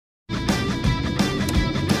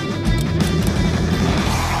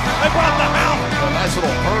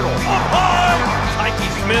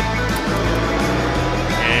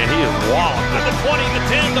walloped At the 20, the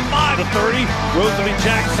 10, the 5, the 30. Rosalie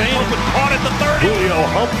Jack Sand was caught at the 30. Julio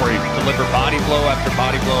Humphrey. Deliver body blow after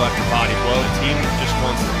body blow after body blow. The team just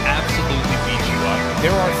wants to absolutely beat you up.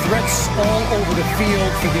 There are threats all over the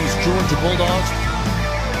field for these Georgia Bulldogs.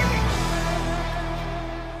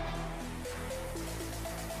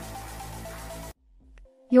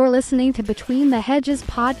 You're listening to Between the Hedges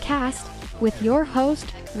podcast with your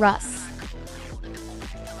host, Russ.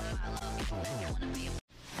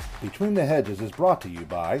 Between the Hedges is brought to you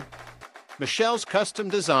by Michelle's Custom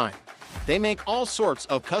Design. They make all sorts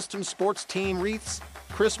of custom sports team wreaths,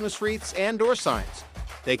 Christmas wreaths, and door signs.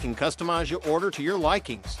 They can customize your order to your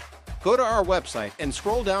likings. Go to our website and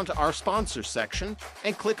scroll down to our sponsors section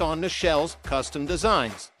and click on Michelle's Custom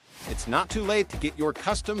Designs. It's not too late to get your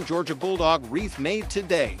custom Georgia Bulldog wreath made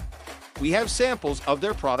today. We have samples of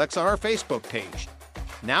their products on our Facebook page.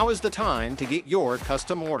 Now is the time to get your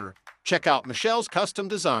custom order. Check out Michelle's Custom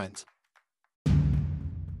Designs.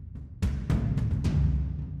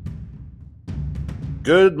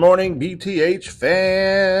 Good morning, BTH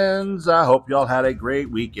fans. I hope y'all had a great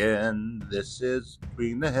weekend. This is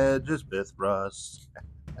Between the Hedges with Russ.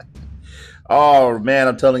 Oh, man,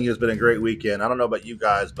 I'm telling you, it's been a great weekend. I don't know about you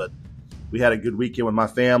guys, but we had a good weekend with my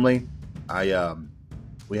family.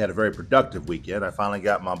 We had a very productive weekend. I finally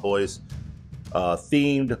got my boys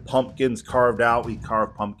themed pumpkins carved out. We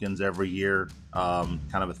carve pumpkins every year, kind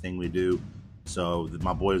of a thing we do. So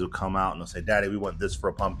my boys will come out and they'll say, Daddy, we want this for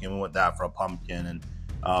a pumpkin. We want that for a pumpkin. And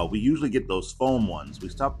we usually get those foam ones. We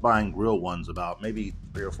stopped buying real ones about maybe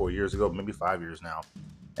 3 or 4 years ago, maybe 5 years now.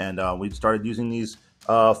 And we started using these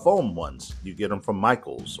foam ones. You get them from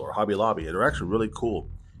Michael's or Hobby Lobby. They're actually really cool.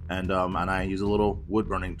 And I use a little wood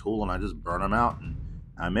burning tool and I just burn them out and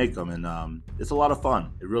I make them. And it's a lot of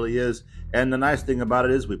fun. It really is. And the nice thing about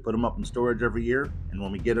it is we put them up in storage every year. And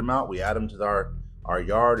when we get them out, we add them to our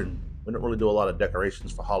yard. And we don't really do a lot of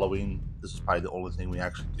decorations for Halloween. This is probably the only thing we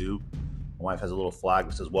actually do. My wife has a little flag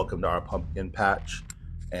that says, "Welcome to our pumpkin patch."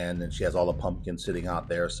 And then she has all the pumpkins sitting out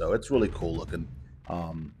there. So it's really cool looking.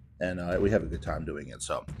 And we have a good time doing it.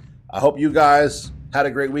 So I hope you guys had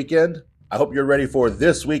a great weekend. I hope you're ready for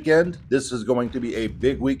this weekend. This is going to be a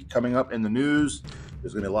big week coming up in the news.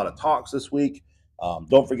 There's going to be a lot of talks this week.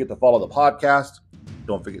 Don't forget to follow the podcast.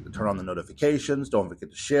 Don't forget to turn on the notifications. Don't forget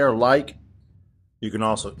to share, like. You can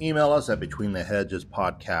also email us at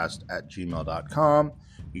betweenthehedgespodcast@gmail.com.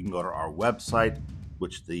 You can go to our website,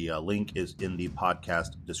 which the link is in the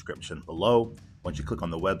podcast description below. Once you click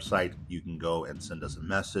on the website, you can go and send us a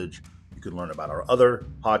message. You can learn about our other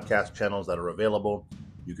podcast channels that are available.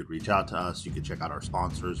 You could reach out to us. You can check out our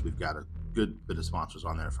sponsors. We've got a good bit of sponsors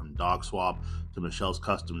on there, from Dog Swap to Michelle's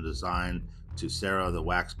Custom Design to Sarah, the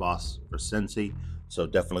Wax Boss for Scentsy. So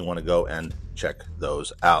definitely want to go and check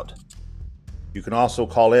those out. You can also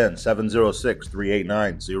call in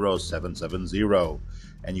 706-389-0770,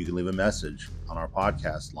 and you can leave a message on our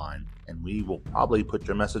podcast line, and we will probably put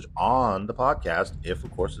your message on the podcast if,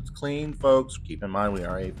 of course, it's clean, folks. Keep in mind, we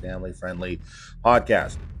are a family-friendly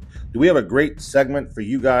podcast. Do we have a great segment for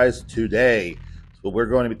you guys today? So we're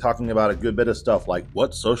going to be talking about a good bit of stuff like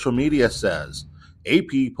what social media says,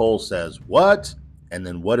 AP poll says what, and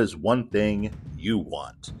then what is one thing you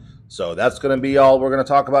want. So that's going to be all we're going to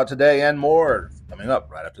talk about today and more coming up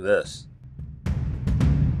right after this.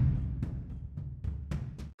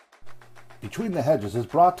 Between the Hedges is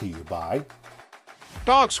brought to you by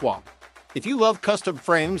Dog Swap. If you love custom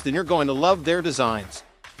frames, then you're going to love their designs.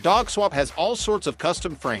 Dog Swap has all sorts of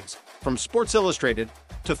custom frames, from Sports Illustrated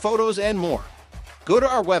to photos and more. Go to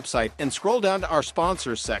our website and scroll down to our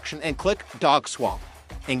sponsors section and click Dog Swap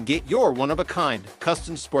and get your one-of-a-kind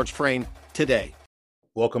custom sports frame today.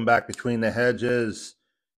 Welcome back, Between the Hedges.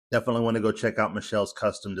 Definitely want to go check out Michelle's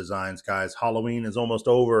Custom Designs, guys. Halloween is almost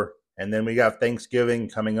over, and then we got Thanksgiving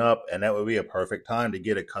coming up, and that would be a perfect time to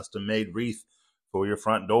get a custom-made wreath for your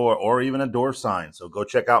front door or even a door sign. So go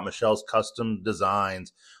check out Michelle's Custom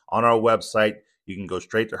Designs on our website. You can go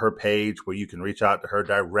straight to her page where you can reach out to her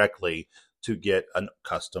directly to get a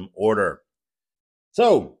custom order.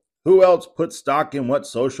 So who else puts stock in what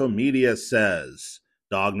social media says?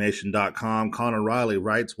 DogNation.com, Connor Riley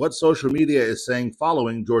writes, what social media is saying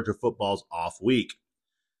following Georgia football's off week?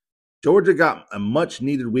 Georgia got a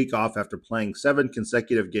much-needed week off after playing 7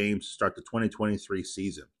 consecutive games to start the 2023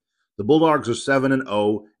 season. The Bulldogs are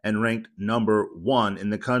 7-0 and ranked number 1 in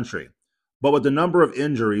the country. But with the number of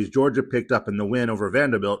injuries Georgia picked up in the win over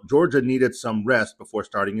Vanderbilt, Georgia needed some rest before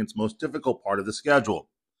starting its most difficult part of the schedule.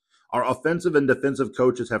 Our offensive and defensive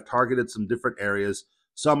coaches have targeted some different areas.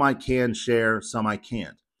 Some I can share, some I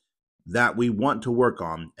can't, that we want to work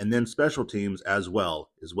on. And then special teams as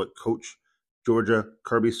well is what Coach Georgia,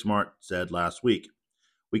 Kirby Smart said last week.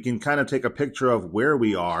 We can kind of take a picture of where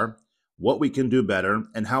we are, what we can do better,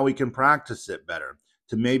 and how we can practice it better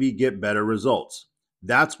to maybe get better results.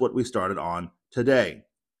 That's what we started on today.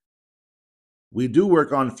 We do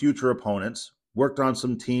work on future opponents, worked on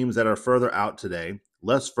some teams that are further out today,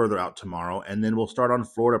 less further out tomorrow, and then we'll start on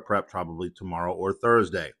Florida prep probably tomorrow or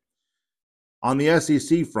Thursday. On the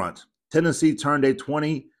SEC front, Tennessee turned a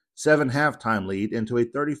 27 halftime lead into a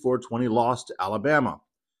 34-20 loss to Alabama.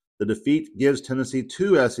 The defeat gives Tennessee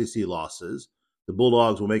 2 SEC losses. The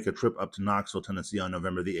Bulldogs will make a trip up to Knoxville, Tennessee on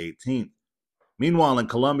November the 18th. Meanwhile, in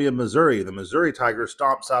Columbia, Missouri, the Missouri Tigers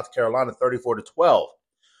stomped South Carolina 34-12.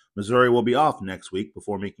 Missouri will be off next week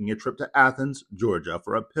before making a trip to Athens, Georgia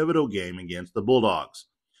for a pivotal game against the Bulldogs.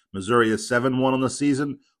 Missouri is 7-1 on the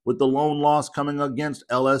season, with the lone loss coming against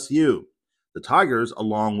LSU. The Tigers,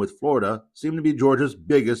 along with Florida, seem to be Georgia's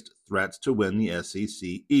biggest threats to win the SEC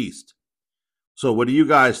East. So what do you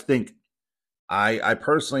guys think? I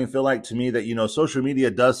personally feel like, to me, that, social media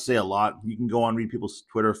does say a lot. You can go on, read people's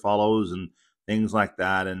Twitter follows and things like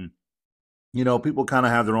that. And, people kind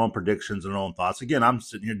of have their own predictions and their own thoughts. Again, I'm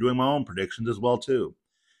sitting here doing my own predictions as well, too.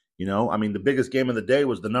 The biggest game of the day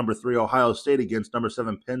was the number 3 Ohio State against number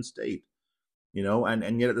 7 Penn State.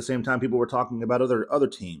 And yet at the same time, people were talking about other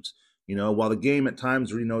teams. While the game at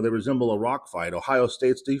times, they resemble a rock fight, Ohio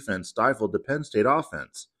State's defense stifled the Penn State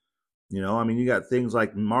offense. You got things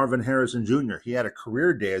like Marvin Harrison Jr. He had a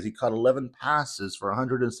career day as he caught 11 passes for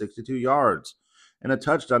 162 yards and a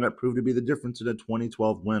touchdown that proved to be the difference in a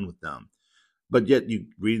 2012 win with them. But yet you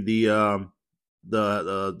read the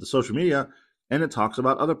social media and it talks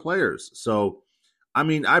about other players. So,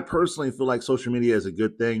 I personally feel like social media is a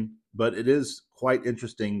good thing, but it is quite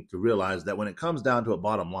interesting to realize that when it comes down to a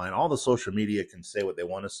bottom line, all the social media can say what they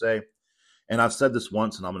want to say. And I've said this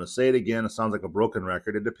once, and I'm going to say it again. It sounds like a broken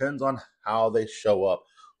record. It depends on how they show up,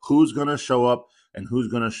 who's going to show up, and who's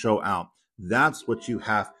going to show out. That's what you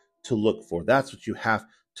have to look for. That's what you have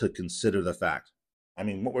to consider the fact.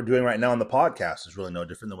 What we're doing right now on the podcast is really no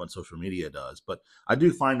different than what social media does. But I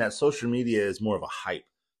do find that social media is more of a hype.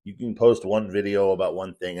 You can post one video about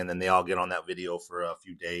one thing, and then they all get on that video for a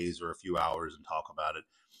few days or a few hours and talk about it.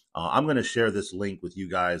 I'm going to share this link with you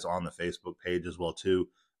guys on the Facebook page as well, too.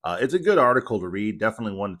 It's a good article to read.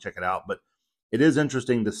 Definitely one to check it out. But it is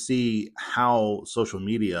interesting to see how social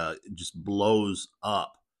media just blows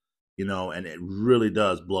up, and it really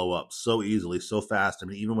does blow up so easily, so fast.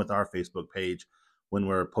 Even with our Facebook page, when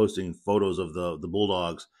we're posting photos of the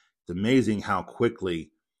Bulldogs, it's amazing how quickly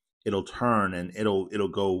it'll turn and it'll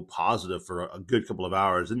go positive for a good couple of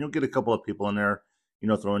hours. And you'll get a couple of people in there,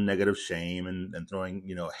 throwing negative shame and throwing,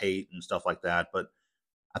 hate and stuff like that. But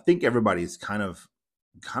I think everybody's kind of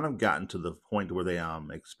gotten to the point where they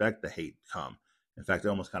expect the hate to come. In fact, they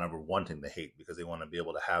almost kind of are wanting the hate because they want to be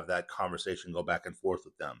able to have that conversation go back and forth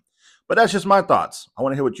with them. But that's just my thoughts. I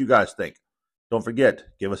want to hear what you guys think. Don't forget,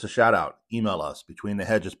 give us a shout out. Email us,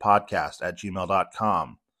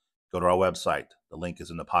 betweenthehedgespodcast@gmail.com. Go to our website. The link is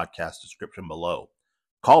in the podcast description below.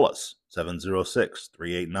 Call us,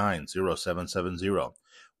 706-389-0770.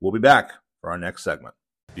 We'll be back for our next segment.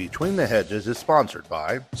 Between the Hedges is sponsored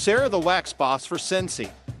by Sarah the Wax Boss for Scentsy.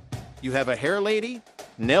 You have a hair lady,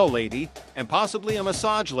 nail lady, and possibly a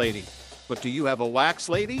massage lady. But do you have a wax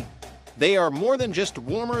lady? They are more than just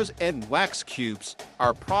warmers and wax cubes.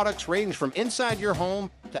 Our products range from inside your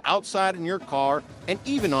home to outside in your car and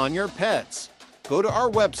even on your pets. Go to our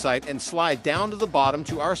website and slide down to the bottom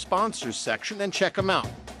to our sponsors section and check them out.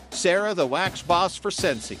 Sarah the Wax Boss for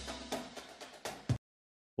Scentsy.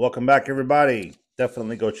 Welcome back, everybody.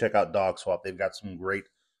 Definitely go check out Dog Swap. They've got some great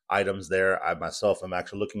items there. I myself am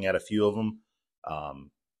actually looking at a few of them.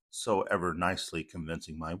 So ever nicely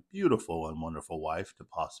convincing my beautiful and wonderful wife to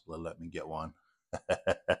possibly let me get one.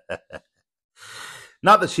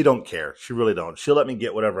 Not that she don't care. She really don't. She'll let me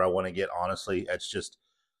get whatever I want to get, honestly. It's just,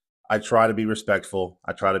 I try to be respectful.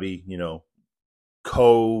 I try to be,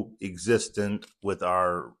 coexistent with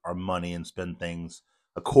our money and spend things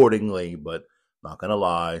accordingly. But not going to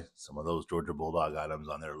lie, some of those Georgia Bulldog items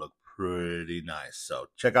on there look pretty nice. So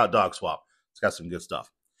check out Dog Swap. It's got some good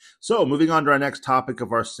stuff. So moving on to our next topic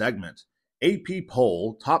of our segment, AP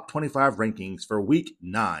poll top 25 rankings for week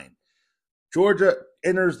 9. Georgia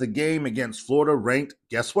enters the game against Florida ranked.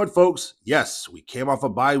 Guess what, folks? Yes, we came off a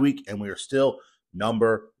bye week and we are still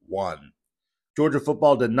number 1. Georgia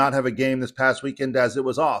football did not have a game this past weekend as it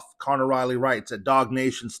was off, Connor Riley writes at Dog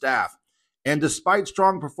Nation staff. And despite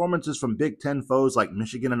strong performances from Big Ten foes like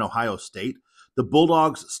Michigan and Ohio State, the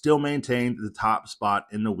Bulldogs still maintained the top spot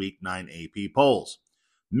in the Week 9 AP polls.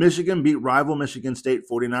 Michigan beat rival Michigan State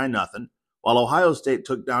 49-0, while Ohio State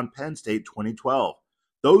took down Penn State 2012.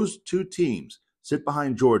 Those two teams sit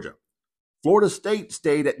behind Georgia. Florida State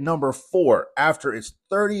stayed at number 4 after its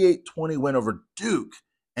 38-20 win over Duke,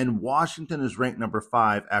 and Washington is ranked number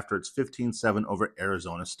 5 after its 15-7 over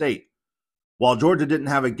Arizona State. While Georgia didn't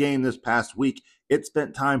have a game this past week, it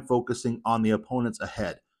spent time focusing on the opponents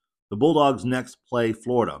ahead. The Bulldogs next play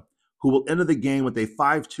Florida, who will enter the game with a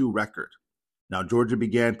 5-2 record. Now, Georgia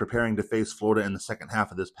began preparing to face Florida in the second half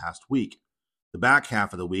of this past week. The back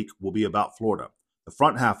half of the week will be about Florida. The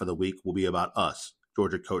front half of the week will be about us,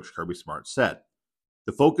 Georgia coach Kirby Smart said.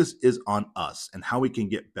 The focus is on us and how we can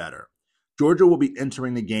get better. Georgia will be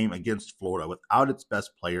entering the game against Florida without its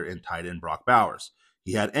best player in tight end Brock Bowers.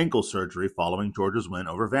 He had ankle surgery following Georgia's win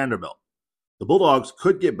over Vanderbilt. The Bulldogs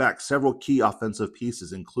could get back several key offensive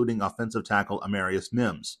pieces, including offensive tackle Amarius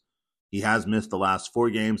Mims. He has missed the last 4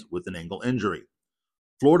 games with an ankle injury.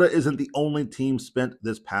 Florida isn't the only team spent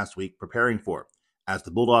this past week preparing for, as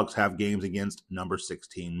the Bulldogs have games against number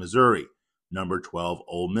 16 Missouri, number 12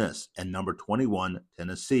 Ole Miss, and number 21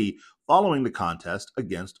 Tennessee following the contest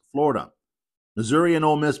against Florida. Missouri and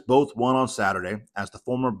Ole Miss both won on Saturday, as the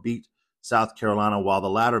former beat South Carolina while the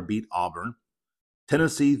latter beat Auburn.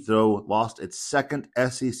 Tennessee, though, lost its second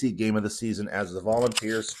SEC game of the season as the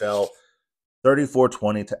Volunteers fell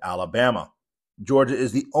 34-20 to Alabama. Georgia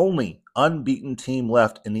is the only unbeaten team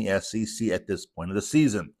left in the SEC at this point of the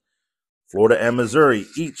season. Florida and Missouri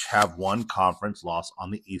each have one conference loss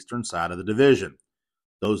on the eastern side of the division.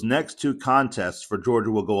 Those next 2 contests for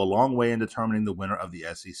Georgia will go a long way in determining the winner of the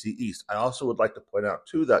SEC East. I also would like to point out,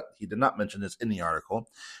 too, that he did not mention this in the article,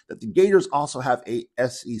 that the Gators also have a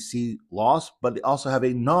SEC loss, but they also have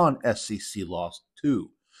a non-SEC loss,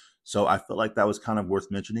 too. So I feel like that was kind of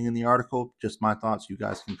worth mentioning in the article. Just my thoughts. You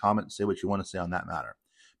guys can comment and say what you want to say on that matter.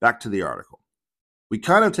 Back to the article. We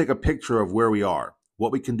kind of take a picture of where we are,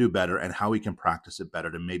 what we can do better, and how we can practice it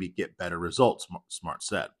better to maybe get better results, Smart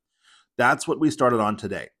said. That's what we started on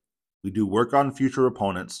today. We do work on future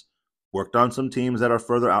opponents, worked on some teams that are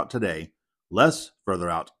further out today, less further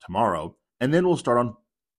out tomorrow, and then we'll start on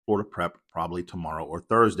Florida prep probably tomorrow or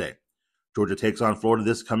Thursday. Georgia takes on Florida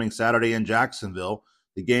this coming Saturday in Jacksonville.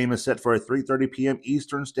 The game is set for a 3:30 p.m.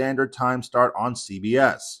 Eastern Standard Time start on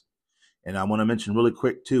CBS. And I want to mention really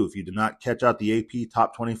quick, too, if you did not catch out the AP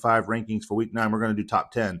Top 25 rankings for Week 9, we're going to do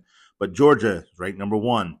Top 10. But Georgia is ranked number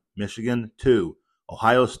 1, Michigan 2,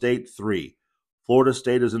 Ohio State 3, Florida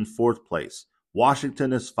State is in 4th place,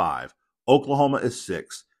 Washington is 5, Oklahoma is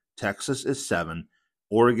 6, Texas is 7,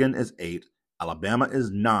 Oregon is 8, Alabama is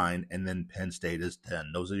 9, and then Penn State is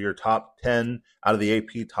 10. Those are your top 10 out of the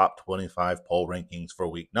AP Top 25 poll rankings for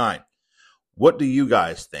Week 9. What do you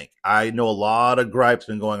guys think? I know a lot of gripes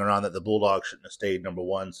been going around that the Bulldogs shouldn't have stayed number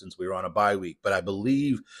 1 since we were on a bye week, but I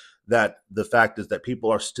believe that the fact is that people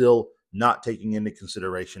are still not taking into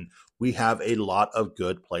consideration we have a lot of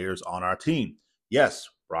good players on our team. Yes,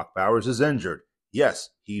 Brock Bowers is injured. Yes,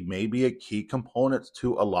 he may be a key component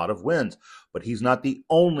to a lot of wins, but he's not the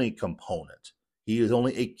only component. He is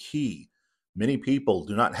only a key. Many people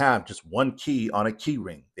do not have just one key on a key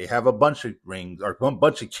ring. They have a bunch of rings or a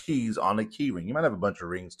bunch of keys on a key ring. You might have a bunch of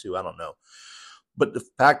rings too. I don't know. But the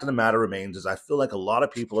fact of the matter remains is I feel like a lot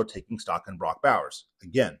of people are taking stock in Brock Bowers.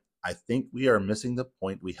 Again, I think we are missing the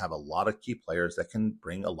point. We have a lot of key players that can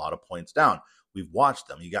bring a lot of points down. We've watched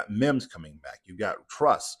them. You got Mims coming back. You've got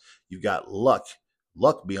Truss. You've got Luck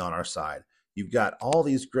be on our side. You've got all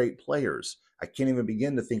these great players. I can't even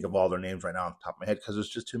begin to think of all their names right now off the top of my head because there's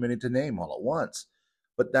just too many to name all at once.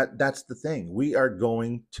 But that's the thing. We are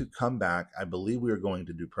going to come back. I believe we are going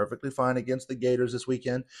to do perfectly fine against the Gators this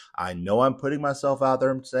weekend. I know I'm putting myself out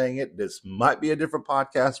there and saying it. This might be a different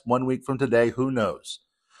podcast 1 week from today. Who knows?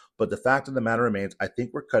 But the fact of the matter remains, I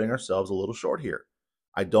think we're cutting ourselves a little short here.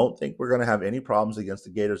 I don't think we're going to have any problems against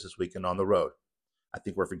the Gators this weekend on the road. I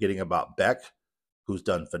think we're forgetting about Beck, who's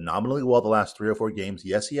done phenomenally well the last 3 or 4 games.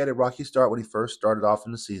 Yes, he had a rocky start when he first started off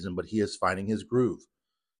in the season, but he is finding his groove.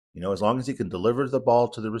 You know, as long as he can deliver the ball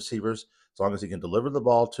to the receivers, as long as he can deliver the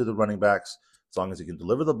ball to the running backs, as long as he can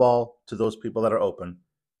deliver the ball to those people that are open,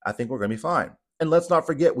 I think we're going to be fine. And let's not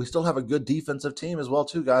forget, we still have a good defensive team as well,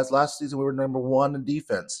 too, guys. Last season, we were number 1 in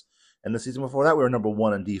defense. And the season before that, we were number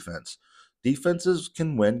 1 in defense. Defenses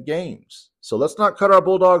can win games. So let's not cut our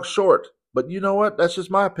Bulldogs short. But you know what? That's just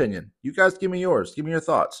my opinion. You guys give me yours. Give me your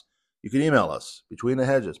thoughts. You can email us,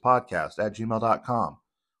 betweenthehedgespodcast@gmail.com.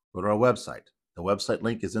 Go to our website. The website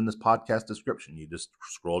link is in this podcast description. You just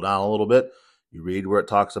scroll down a little bit. You read where it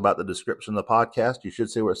talks about the description of the podcast. You should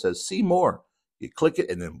see where it says see more. You click it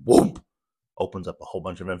and then boom, Opens up a whole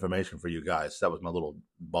bunch of information for you guys. That was my little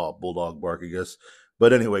bulldog bark, I guess.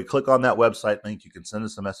 But anyway, click on that website link. You can send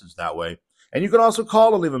us a message that way. And you can also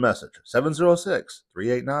call and leave a message,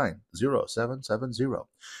 706-389-0770.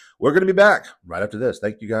 We're going to be back right after this.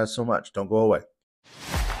 Thank you guys so much. Don't go away.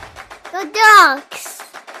 The dogs.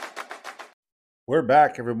 We're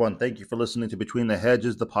back, everyone. Thank you for listening to Between the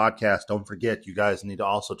Hedges, the podcast. Don't forget, you guys need to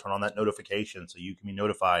also turn on that notification so you can be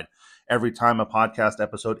notified every time a podcast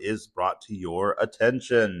episode is brought to your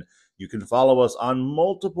attention. You can follow us on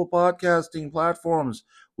multiple podcasting platforms.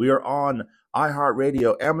 We are on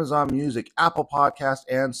iHeartRadio, Amazon Music, Apple Podcast,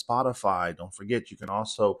 and Spotify. Don't forget, you can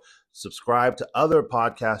also subscribe to other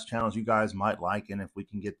podcast channels you guys might like, and if we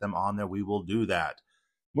can get them on there, we will do that.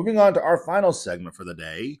 Moving on to our final segment for the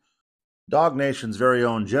day. Dog Nation's very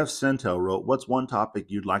own Jeff Sento wrote, "What's one topic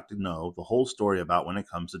you'd like to know the whole story about when it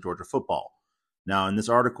comes to Georgia football?" Now, in this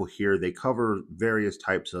article here, they cover various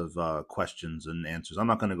types of questions and answers. I'm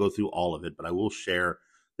not going to go through all of it, but I will share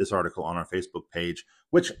this article on our Facebook page,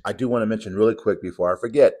 which I do want to mention really quick before I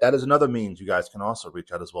forget. That is another means you guys can also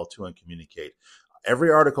reach out as well, too, and communicate.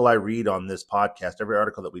 Every article I read on this podcast, every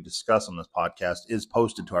article that we discuss on this podcast is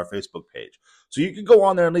posted to our Facebook page. So you can go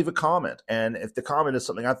on there and leave a comment. And if the comment is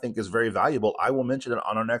something I think is very valuable, I will mention it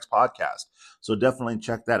on our next podcast. So definitely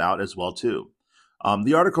check that out as well, too.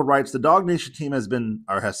 The article writes, the Dog Nation team has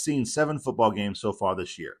seen 7 football games so far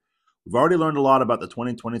this year. We've already learned a lot about the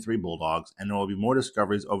 2023 Bulldogs, and there will be more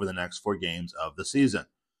discoveries over the next 4 games of the season.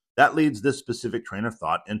 That leads this specific train of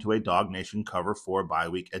thought into a Dog Nation Cover 4 bye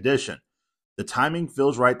week edition. The timing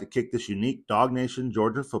feels right to kick this unique Dog Nation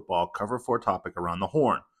Georgia football Cover 4 topic around the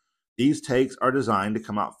horn. These takes are designed to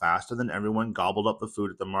come out faster than everyone gobbled up the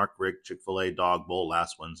food at the Mark Richt Chick-fil-A Dog Bowl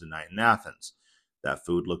last Wednesday night in Athens. That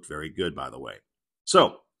food looked very good, by the way.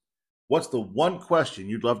 So, what's the one question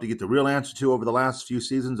you'd love to get the real answer to over the last few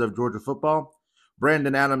seasons of Georgia football?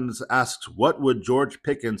 Brandon Adams asks, what would George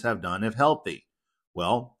Pickens have done if healthy?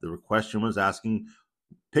 Well, the question was asking,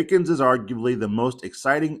 Pickens is arguably the most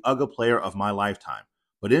exciting UGA player of my lifetime,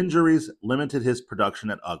 but injuries limited his production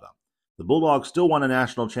at UGA. The Bulldogs still won a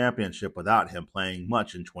national championship without him playing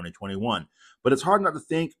much in 2021, but it's hard not to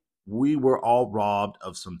think we were all robbed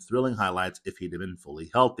of some thrilling highlights if he'd have been fully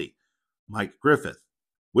healthy. Mike Griffith,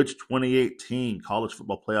 which 2018 College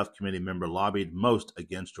Football Playoff Committee member lobbied most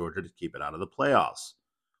against Georgia to keep it out of the playoffs?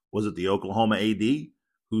 Was it the Oklahoma AD,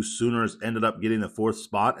 whose Sooners ended up getting the 4th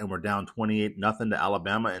spot and were down 28-0 to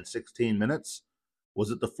Alabama in 16 minutes?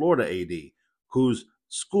 Was it the Florida AD, whose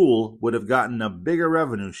school would have gotten a bigger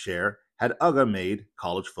revenue share had UGA made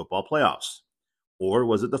college football playoffs? Or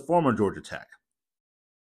was it the former Georgia Tech?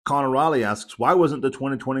 Connor Raleigh asks, why wasn't the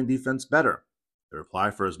 2020 defense better? The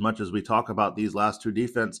reply, for as much as we talk about these last 2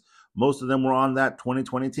 defense, most of them were on that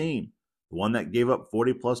 2020 team. The one that gave up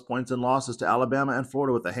 40-plus points in losses to Alabama and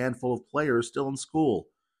Florida with a handful of players still in school.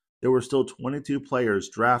 There were still 22 players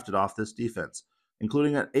drafted off this defense,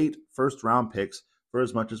 including 8 first-round picks. For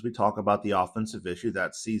as much as we talk about the offensive issue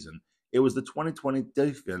that season, it was the 2020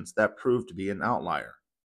 defense that proved to be an outlier.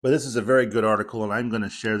 But this is a very good article, and I'm going to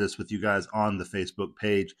share this with you guys on the Facebook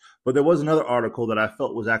page. But there was another article that I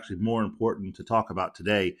felt was actually more important to talk about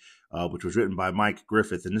today, which was written by Mike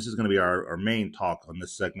Griffith, and this is going to be our main talk on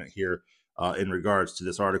this segment here. In regards to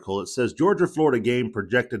this article, it says Georgia-Florida game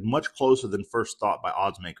projected much closer than first thought by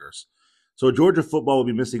odds makers. So Georgia football will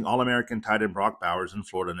be missing All-American tight end Brock Bowers in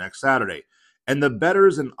Florida next Saturday. And the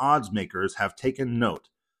bettors and odds makers have taken note.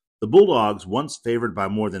 The Bulldogs, once favored by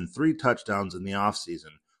more than 3 touchdowns in the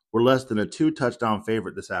offseason, were less than a 2-touchdown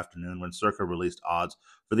favorite this afternoon when Circa released odds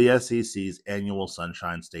for the SEC's annual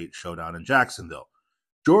Sunshine State Showdown in Jacksonville.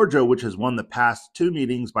 Georgia, which has won the past 2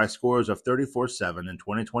 meetings by scores of 34-7 in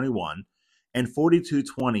 2021, and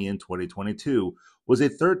 42-20 in 2022, was a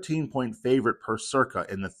 13-point favorite per Circa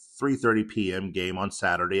in the 3:30 p.m. game on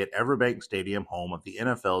Saturday at Everbank Stadium, home of the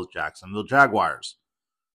NFL's Jacksonville Jaguars.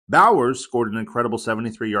 Bowers scored an incredible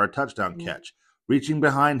 73-yard touchdown catch, reaching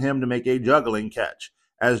behind him to make a juggling catch,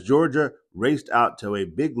 as Georgia raced out to a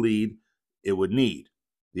big lead it would need.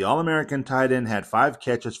 The All-American tight end had 5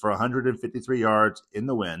 catches for 153 yards in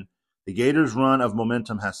the win. The Gators' run of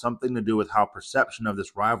momentum has something to do with how perception of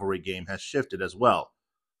this rivalry game has shifted as well.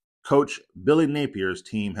 Coach Billy Napier's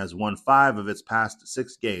team has won 5 of its past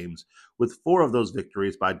 6 games, with 4 of those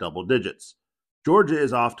victories by double digits. Georgia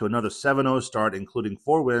is off to another 7-0 start, including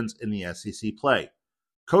 4 wins in the SEC play.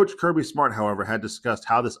 Coach Kirby Smart, however, had discussed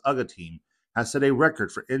how this UGA team has set a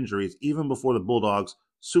record for injuries even before the Bulldogs'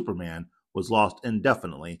 Superman was lost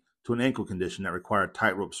indefinitely to an ankle condition that required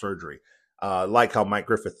tightrope surgery. Like how Mike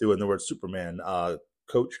Griffith threw in the word Superman,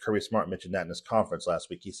 Coach Kirby Smart mentioned that in his conference last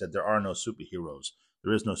week. He said there are no superheroes.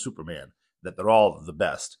 There is no Superman. that they're all the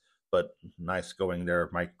best. But nice going there,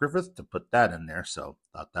 Mike Griffith, to put that in there. So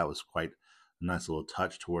thought that was quite a nice little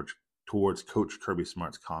touch towards Coach Kirby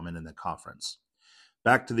Smart's comment in the conference.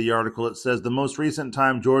 Back to the article, it says the most recent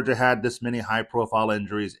time Georgia had this many high-profile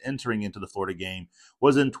injuries entering into the Florida game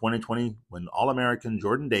was in 2020 when All-American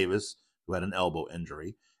Jordan Davis, who had an elbow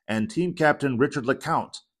injury, and team captain Richard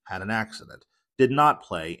LeCounte had an accident, did not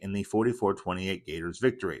play in the 44-28 Gators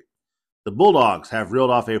victory. The Bulldogs have reeled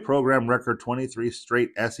off a program record 23 straight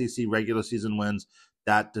SEC regular season wins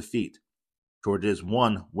that defeat. Georgia is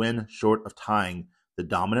one win short of tying the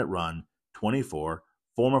dominant run, 24,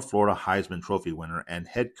 former Florida Heisman Trophy winner and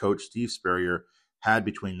head coach Steve Spurrier had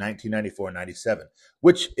between 1994 and 97,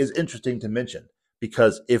 which is interesting to mention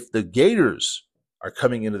because if the Gators are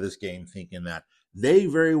coming into this game thinking that they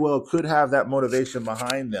very well could have that motivation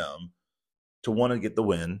behind them to want to get the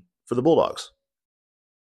win for the Bulldogs.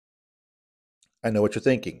 I know what you're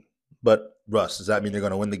thinking, but Russ, does that mean they're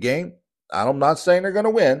going to win the game? I'm not saying they're going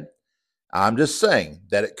to win. I'm just saying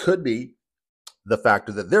that it could be the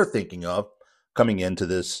factor that they're thinking of coming into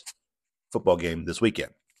this football game this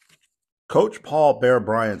weekend. Coach Paul Bear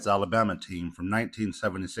Bryant's Alabama team from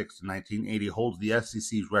 1976 to 1980 holds the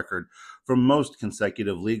SEC's record for most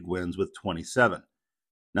consecutive league wins with 27.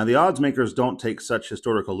 Now, the odds makers don't take such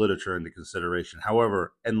historical literature into consideration,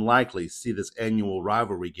 however, and likely see this annual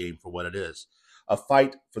rivalry game for what it is, a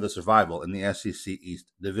fight for the survival in the SEC East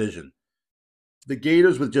Division. The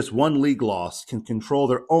Gators, with just one league loss, can control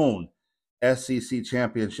their own SEC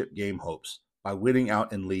championship game hopes by winning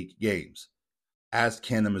out in league games, as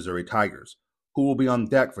can the Missouri Tigers, who will be on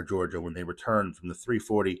deck for Georgia when they return from the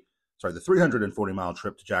 340-mile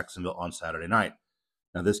trip to Jacksonville on Saturday night.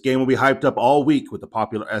 Now, this game will be hyped up all week with the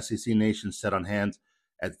popular SEC Nation set on hand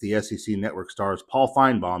as the SEC Network stars Paul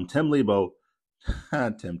Feinbaum, Tim Tebow,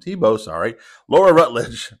 Laura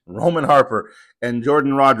Rutledge, Roman Harper, and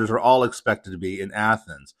Jordan Rogers are all expected to be in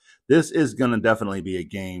Athens. This is going to definitely be a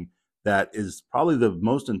game that is probably the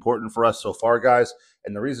most important for us so far, guys.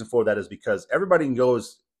 And the reason for that is because everybody's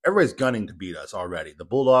gunning to beat us already. The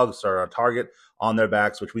Bulldogs are a target on their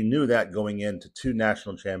backs, which we knew that going into 2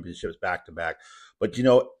 national championships back-to-back. But, you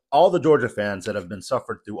know, all the Georgia fans that have been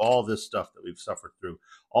suffered through all this stuff that we've suffered through,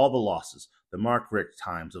 all the losses, the Mark Richt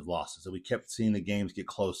times of losses, that we kept seeing the games get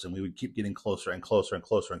close and we would keep getting closer and closer and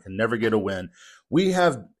closer and can never get a win. We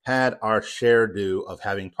have had our share due of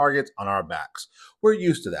having targets on our backs. We're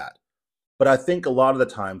used to that. But I think a lot of the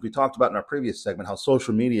times, we talked about in our previous segment how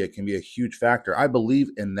social media can be a huge factor. I believe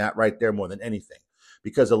in that right there more than anything.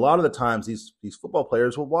 Because a lot of the times these football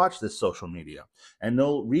players will watch this social media and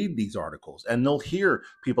they'll read these articles and they'll hear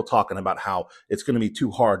people talking about how it's going to be too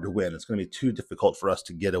hard to win. It's going to be too difficult for us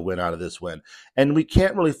to get a win out of this win. And we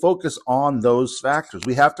can't really focus on those factors.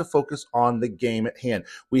 We have to focus on the game at hand.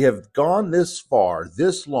 We have gone this far,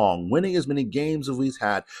 this long, winning as many games as we've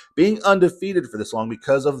had, being undefeated for this long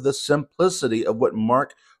because of the simplicity of what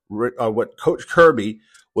Coach Kirby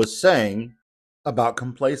was saying about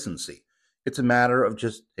complacency. It's a matter of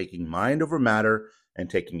just taking mind over matter and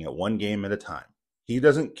taking it one game at a time. He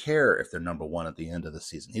doesn't care if they're number one at the end of the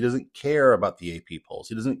season. He doesn't care about the AP polls.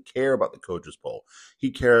 He doesn't care about the coaches poll. He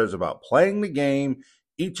cares about playing the game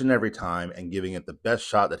each and every time and giving it the best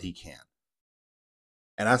shot that he can.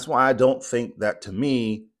 And that's why I don't think that, to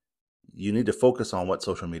me, you need to focus on what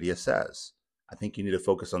social media says. I think you need to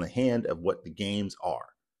focus on the hand of what the games are.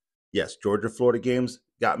 Yes, Georgia-Florida games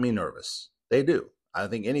got me nervous. They do. I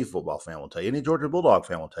think any football fan will tell you, any Georgia Bulldog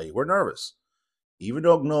fan will tell you, we're nervous, even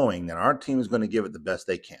though knowing that our team is going to give it the best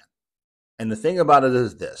they can. And the thing about it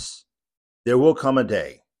is this: there will come a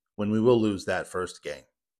day when we will lose that first game.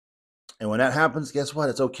 And when that happens, guess what?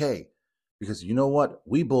 It's okay. Because you know what?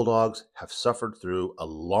 We Bulldogs have suffered through a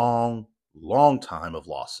long, long time of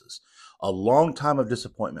losses, a long time of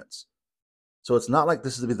disappointments. So it's not like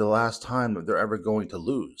this is to be the last time that they're ever going to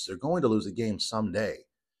lose. They're going to lose a game someday.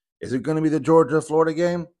 Is it going to be the Georgia-Florida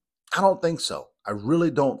game? I don't think so. I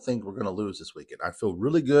really don't think we're going to lose this weekend. I feel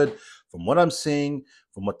really good from what I'm seeing,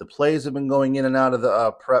 from what the plays have been going in and out of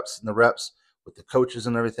the preps and the reps with the coaches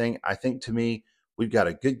and everything. I think, to me, we've got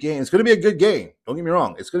a good game. It's going to be a good game. Don't get me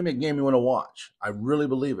wrong. It's going to be a game you want to watch. I really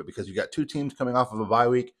believe it because you got 2 teams coming off of a bye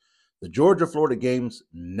week. The Georgia-Florida games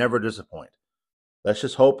never disappoint. Let's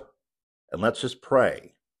just hope and let's just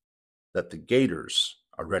pray that the Gators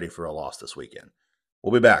are ready for a loss this weekend.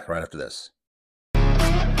 We'll be back right after this.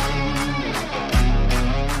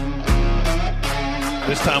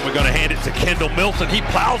 This time we're going to hand it to Kendall Milton. He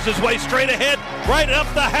plows his way straight ahead, right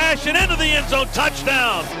up the hash and into the end zone.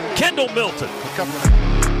 Touchdown, Kendall Milton.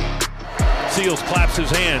 Seals claps his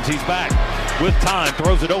hands. He's back. with time,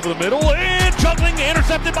 throws it over the middle, and juggling,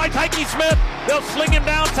 intercepted by Tyke Smith. They'll sling him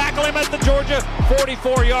down, tackle him at the Georgia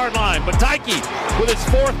 44-yard line. But Tyke with his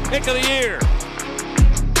 4th pick of the year.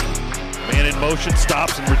 Man in motion,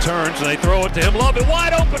 stops and returns, and they throw it to him. Love it,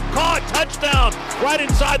 wide open, caught, touchdown, right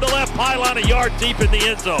inside the left pylon, a yard deep in the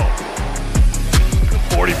end zone.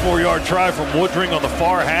 44-yard try from Woodring on the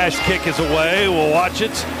far hash. Kick is away. We'll watch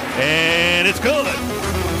it, and it's good.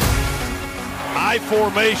 I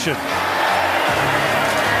formation.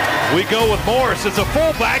 We go with Morris as a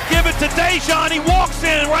fullback. Give it to Dejon. He walks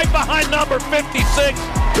in right behind number 56.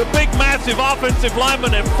 The big, massive offensive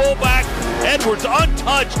lineman and fullback. Edwards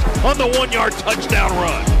untouched on the 1-yard touchdown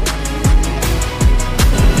run.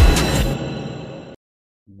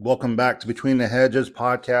 Welcome back to Between the Hedges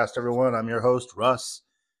podcast, everyone. I'm your host, Russ.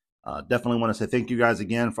 Definitely want to say thank you guys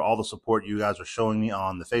again for all the support you guys are showing me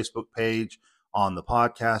on the Facebook page, on the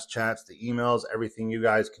podcast chats, the emails, everything you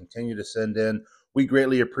guys continue to send in. We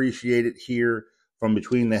greatly appreciate it here from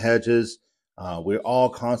Between the Hedges. We all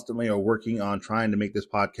constantly are working on trying to make this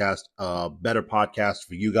podcast a better podcast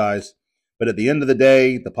for you guys. But at the end of the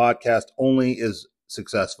day, the podcast only is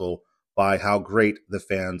successful by how great the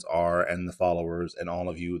fans are and the followers and all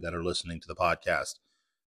of you that are listening to the podcast.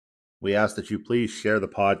 We ask that you please share the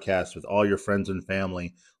podcast with all your friends and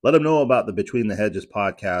family. Let them know about the Between the Hedges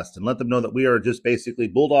podcast and let them know that we are just basically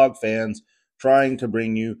Bulldog fans trying to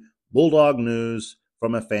bring you Bulldog news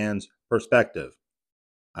from a fan's perspective.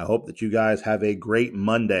 I hope that you guys have a great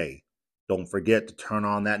Monday. Don't forget to turn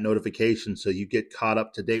on that notification so you get caught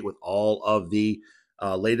up to date with all of the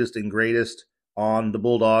latest and greatest on the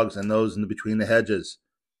Bulldogs and those in the Between the Hedges.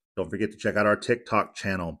 Don't forget to check out our TikTok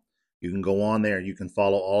channel. You can go on there. You can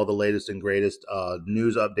follow all the latest and greatest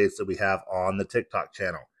news updates that we have on the TikTok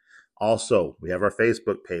channel. Also, we have our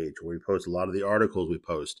Facebook page where we post a lot of the articles we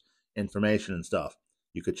post, information and stuff.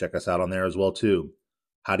 You could check us out on there as well, too.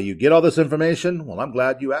 How do you get all this information? Well, I'm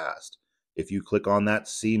glad you asked. If you click on that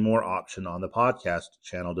See More option on the podcast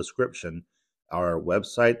channel description, our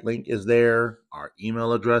website link is there. Our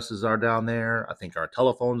email addresses are down there. I think our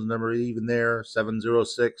telephone number is even there,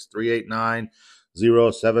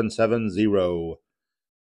 706-389-0770.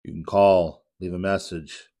 You can call, leave a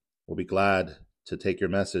message. We'll be glad to take your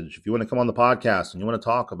message. If you want to come on the podcast and you want to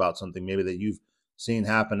talk about something maybe that you've seen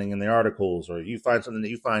happening in the articles, or you find something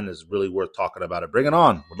that you find is really worth talking about it, bring it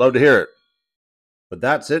on. We'd love to hear it. But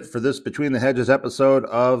that's it for this Between the Hedges episode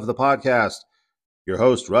of the podcast. Your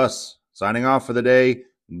host, Russ, signing off for the day.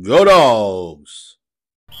 Go Dogs!